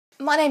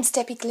My name's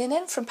Debbie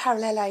Glinnan from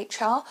Parallel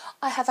HR.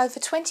 I have over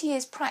 20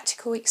 years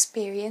practical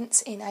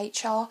experience in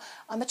HR.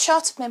 I'm a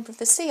chartered member of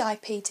the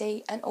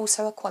CIPD and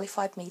also a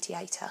qualified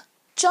mediator.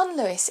 John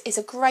Lewis is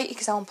a great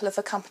example of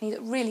a company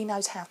that really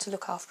knows how to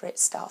look after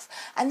its staff,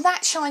 and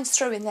that shines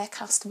through in their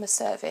customer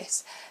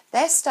service.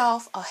 Their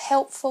staff are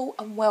helpful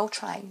and well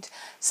trained,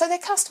 so their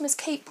customers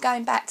keep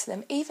going back to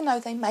them even though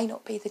they may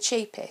not be the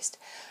cheapest.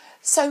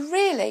 So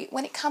really,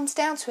 when it comes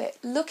down to it,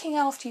 looking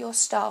after your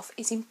staff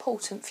is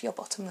important for your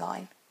bottom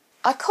line.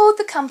 I called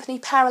the company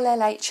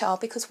Parallel HR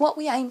because what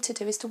we aim to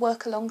do is to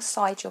work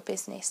alongside your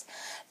business.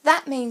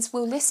 That means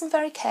we'll listen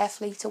very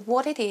carefully to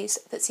what it is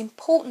that's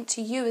important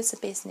to you as a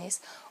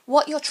business,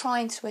 what you're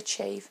trying to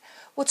achieve.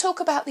 We'll talk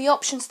about the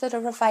options that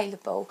are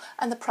available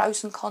and the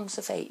pros and cons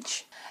of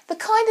each. The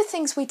kind of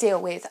things we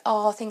deal with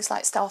are things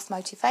like staff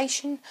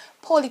motivation,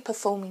 poorly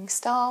performing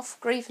staff,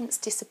 grievance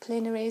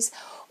disciplinaries,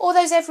 or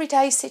those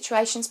everyday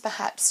situations.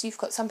 Perhaps you've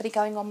got somebody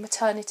going on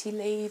maternity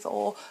leave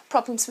or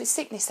problems with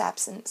sickness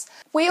absence.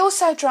 We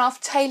also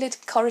draft tailored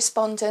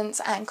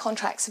correspondence and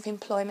contracts of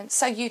employment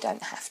so you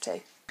don't have to.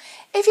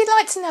 If you'd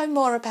like to know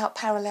more about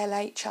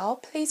Parallel HR,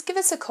 please give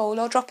us a call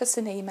or drop us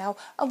an email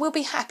and we'll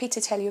be happy to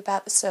tell you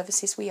about the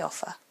services we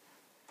offer.